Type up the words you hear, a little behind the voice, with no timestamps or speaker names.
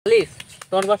আলিফ,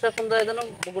 তোমার বাসা কোন জায়গায় জানো?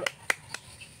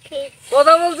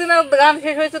 কথা বলছি না, গান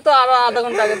শেষ হয়েছে তো আরো আধা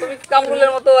ঘন্টা আগে। তুমি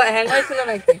কামরুলের মতো হ্যাং হয়েছিল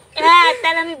নাকি? হ্যাঁ,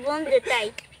 তাহলে আমি বন্ধু তাই।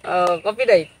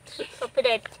 কপিরাইট।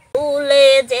 কপিরাইট। ভুলে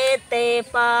যেতে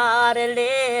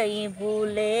পারলে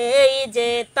ভুলেই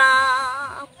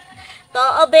যেতাম,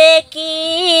 তবে কি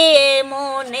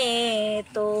মনে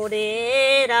তোরে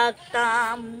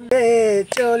রাখতাম।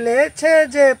 চলেছে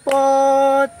যে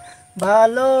পথ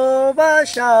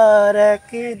ভালোবাসার এক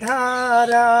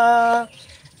ধারা,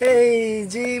 এই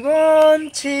জীবন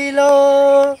ছিল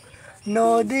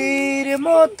নদীর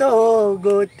মতো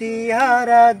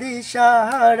গতিহারা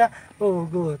দিশাহারা। ও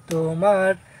গো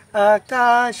তোমার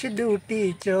আকাশ দুটি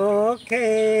চোখে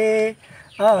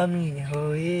আমি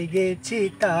হয়ে গেছি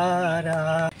তারা।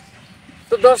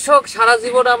 তো দর্শক, সারা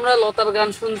জীবন আমরা লতার গান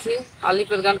শুনছি,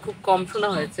 আলিফের গান খুব কম শোনা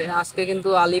হয়েছে। আজকে কিন্তু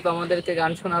আলিফ আমাদেরকে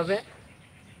গান শোনাবে।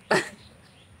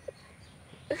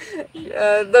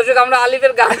 দর্শক, আমরা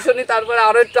আলিফের গান শুনি, তারপরে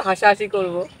আরো একটু হাসাহাসি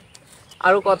করব,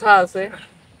 আরো কথা আছে।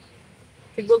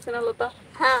 ঠিক বলছি না লতা?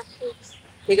 হ্যাঁ,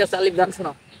 ঠিক আছে, আলিফ গান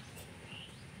শোনাও।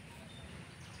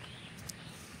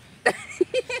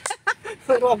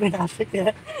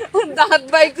 দাঁত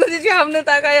বাই করে সামনে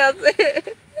তাকায় আছে।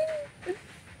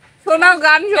 শোনাও,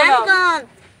 গান শোনাও।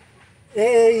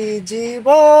 এই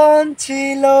জীবন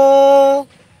ছিল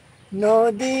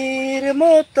নদীর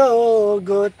মতো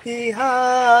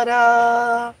গতিহারা,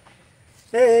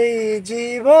 এই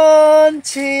জীবন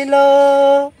ছিল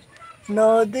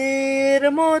নদীর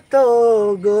মতো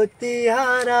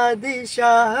গতিহারা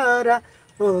দিশাহারা।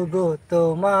 ও গো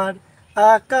তোমার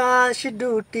আকাশ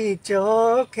দুটি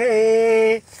চোখে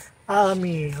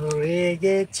আমি হয়ে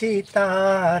গেছি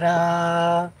তারা।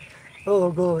 ও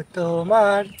গো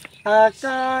তোমার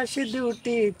আকাশ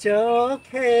দুটি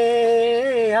চোখে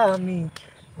আমি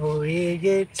হয়ে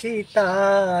গেছি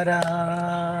তারা।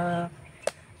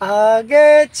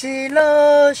 আগে ছিল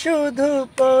শুধু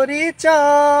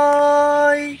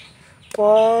পরিচয়,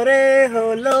 পরে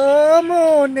হলো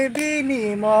মন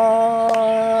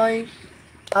বিনিময়।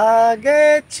 আগে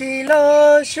ছিল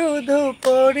শুধু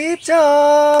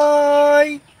পরিচয়,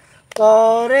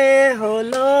 পরে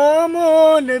হলো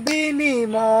মন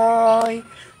বিনিময়।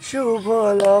 শুভ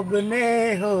লগ্নে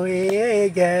হয়ে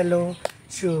গেল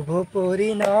শুভ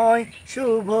পরিণয়,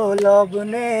 শুভ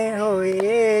লগ্নে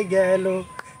হয়ে গেল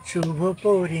শুভ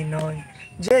পরিণয়।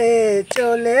 যে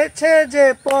চলেছে যে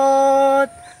পথ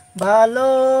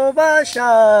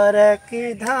ভালোবাসার এক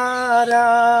ধারা,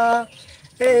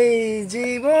 এই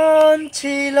জীবন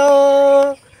ছিল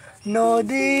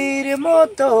নদীর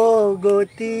মতো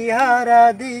গতিহারা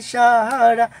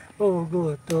দিশাহারা। ও গো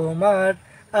তোমার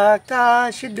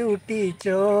আকাশ দুটি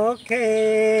চোখে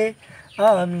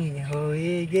আমি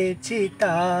হয়ে গেছি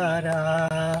তারা।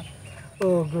 ও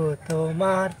গো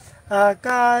তোমার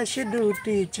আকাশ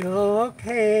দুটি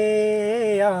চোখে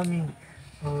আমি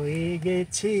হয়ে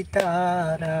গেছি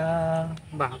তারা।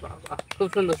 বাহ বাহ বাহ, খুব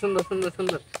সুন্দর সুন্দর সুন্দর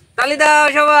সুন্দর, তালি দাও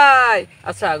সবাই।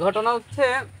 আচ্ছা, ঘটনা হচ্ছে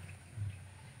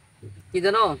কি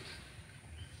জানো?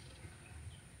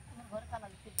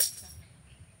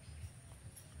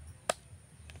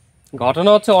 ঘটনা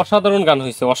হচ্ছে অসাধারণ গান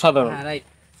হয়েছে, অসাধারণ। হ্যাঁ, রাইট।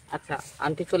 আচ্ছা,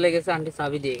 আন্টি চলে গেছে, আন্টি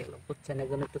চাবি দিয়ে গেল, বুঝছেন,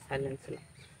 একজন একটু সাইলেন্ট ছিল।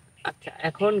 আচ্ছা,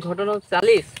 এখন ঘটনা হচ্ছে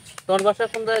আলিফ, তোমার বাসা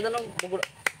কোন জায়গায় জানো?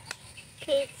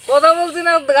 কথা বলছি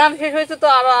না, গান শেষ হয়েছে তো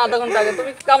আরো আধা ঘন্টা আগে।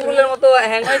 তুমি কামরুলের মতো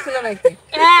হ্যাং হয়েছিল নাকি?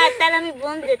 হ্যাঁ, তাহলে আমি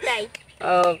বন্ধু তাই।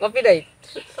 কপিরাইট।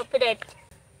 কপিরাইট।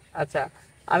 আচ্ছা,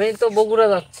 আমি তো বগুড়া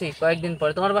যাচ্ছি কয়েকদিন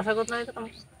পরে। তোমার বাসা কোথায়?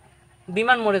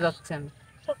 বিমান মোড়ে যাচ্ছেন?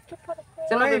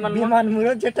 বিমান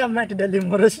মোড় যেটা মেটডালি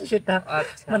মোড় সেটা।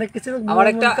 আচ্ছা, মানে কিছু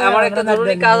আমার একটা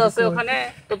জরুরি কাজ আছে ওখানে,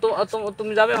 তো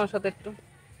তুমি যাবে আমার সাথে একটু?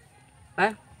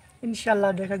 হ্যাঁ,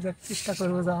 ইনশাআল্লাহ দেখা যাক, চেষ্টা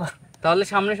করবো যাওয়া। তাহলে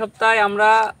সামনের সপ্তাহে আমরা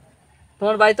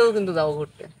তোমার বাড়িতেও কিন্তু যাবো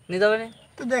ঘুরতে, নিয়ে যাবে না?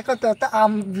 তো দেখো তো,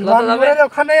 বিমান মোড়ের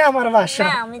ওখানে আমার বাসা।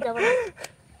 না, আমি যাব না।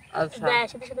 আচ্ছা,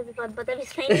 শুধু শুধু বিপদ বাতাবি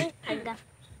থাকবা।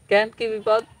 কেন, কি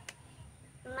বিপদ?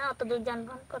 না, অত দূর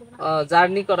যানবাহন করব না।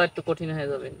 জার্নি করা একটু কঠিন হয়ে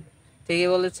যাবে। ঠিকই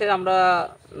বলেছে, আমরা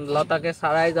লতাকে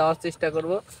ছাড়াই যাওয়ার চেষ্টা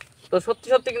করব। তো সত্যি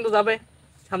সত্যি কিন্তু যাবে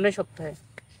সামনের সপ্তাহে?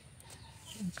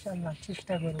 ইনশাআল্লাহ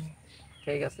চেষ্টা করবো।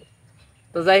 ঠিক আছে।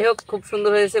 তো যাই হোক, খুব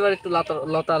সুন্দর হয়েছে। এবার একটু লতা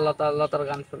লতা লতা লতার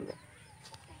গান শুনবো।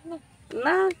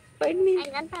 না, পাইনি,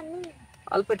 গান পারনি?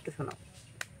 অল্প একটু শোনাও।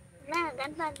 না,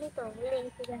 গান পারনি তো, বলে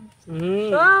গেছি গান। হুম,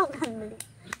 সব গান বলি।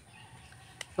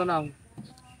 শোনাও।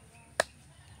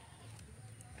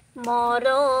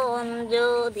 মরণ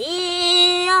যদি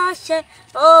আসে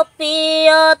ও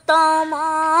প্রিয়তমা,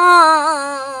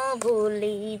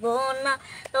 ভুলিব না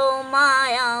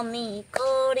তোমায় আমি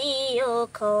করিও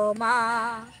ক্ষমা।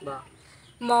 বাহ,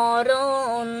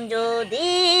 মরণ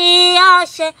যদি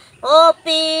আসে ও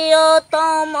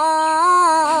প্রিয়তম,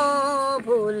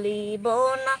 ভুলিব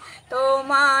না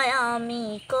তোমায় আমি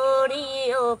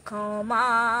করিও ক্ষমা,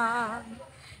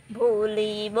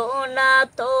 ভুলিব না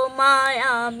তোমায়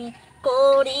আমি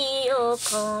করিও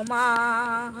ক্ষমা।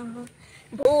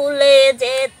 ভুলে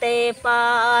যেতে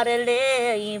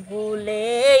পারলেই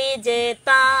ভুলেই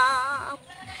যেতাম,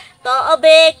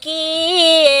 তবে কি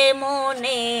এ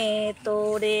মনে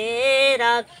তোরে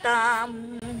রাখতাম।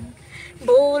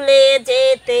 ভুলে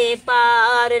যেতে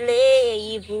পারলেই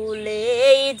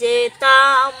ভুলেই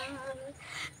যেতাম,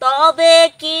 তবে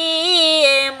কি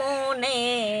এ মনে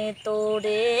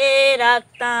তোরে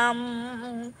রাখতাম।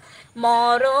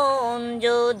 মরণ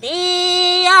যদি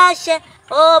আসে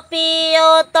ও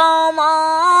প্রিয়তম,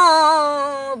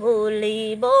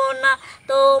 ভুলিব না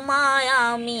তোমায়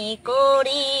আমি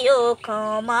করিও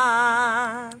ক্ষমা,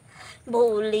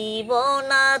 ভুলিব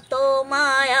না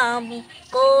তোমায় আমি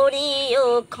করিও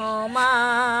ক্ষমা।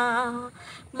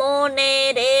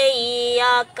 মনের এই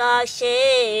আকাশে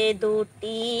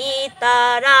দুটি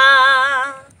তারা,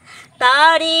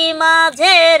 তারি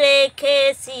মাঝে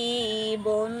রেখেছি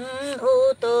বন্ধু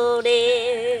তোরে।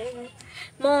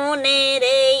 মনের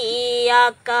এই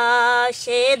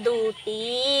আকাশে দুটি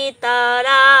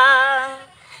তারা,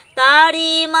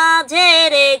 তারি মাঝে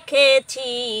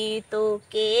রেখেছি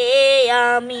তোকে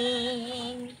আমি।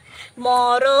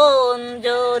 মরণ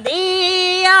যদি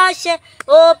আসে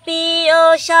ও প্রিয়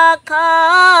শাখা,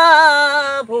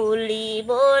 ভুলিব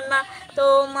না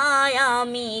তোমায়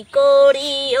আমি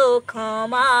করিও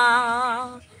ক্ষমা।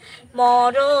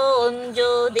 মরণ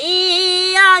যদি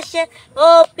আসে ও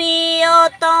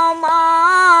প্রিয়তম,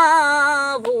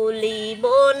 ভুলিব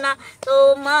না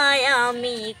তোমায়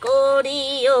আমি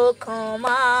করিও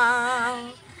ক্ষমা।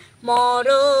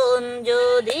 মরণ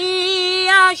যদি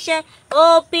আসে ও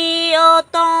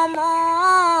প্রিয়তম,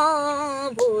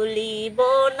 ভুলিব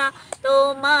না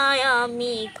তোমায়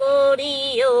আমি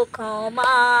করিও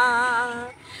ক্ষমা,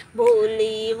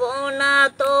 ভুলিব না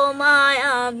তোমায়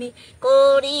আমি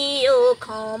করিও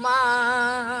ক্ষমা,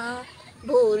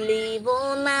 ভুলিব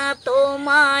না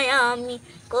তোমায় আমি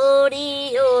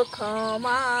করিও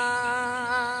ক্ষমা।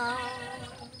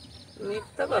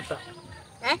 মিথ্যা কথা,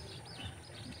 হ্যাঁ,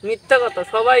 মিথ্যা কথা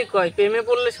সবাই কয়, প্রেমে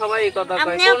পড়লে সবাই এই কথা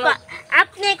কয়।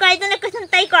 আপনি কয়জনে কইছেন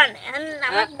তাই কন,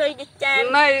 আমার দই দিচ্ছেন।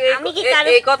 না, আমি কি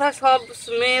এই কথা সব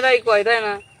মেয়েরাই কয়, তাই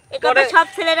না? এই কথা সব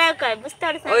ছেলেরাও কয়, বুঝতে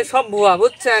পারছেন? ওই সব ভুয়া,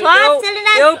 বুঝছেন? সব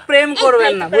ছেলেরা কেউ প্রেম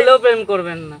করবেন না, ভুলেও প্রেম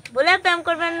করবেন না। ভুলে প্রেম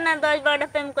করবেন না, 10-12টা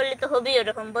প্রেম করলে তো হবেই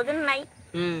ওরকম, বোঝেন নাই?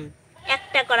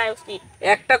 একটা করা উচিত।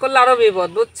 একটা করলে আরো বিপদ,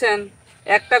 বুঝছেন?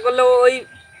 একটা করলে ওই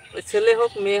ছেলে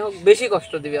হোক মেয়ে হোক বেশি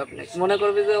কষ্ট দিবে আপনি, মনে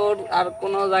করবে যে ওর আর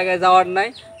কোনো জায়গায় যাওয়ার নাই।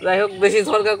 যাই হোক, বেশি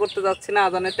ঝরকা করতে যাচ্ছি না,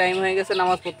 আজানের টাইম হয়ে গেছে,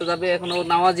 নামাজ পড়তে যাবে, এখন ও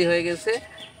নামাজি হয়ে গেছে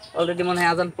অলরেডি, মনে হয়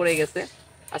আজান পড়ে গেছে।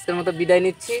 আজকের মতো বিদায়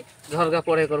নিচ্ছি, ঝরকা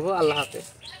পরে করব। আল্লাহ হাফেজ।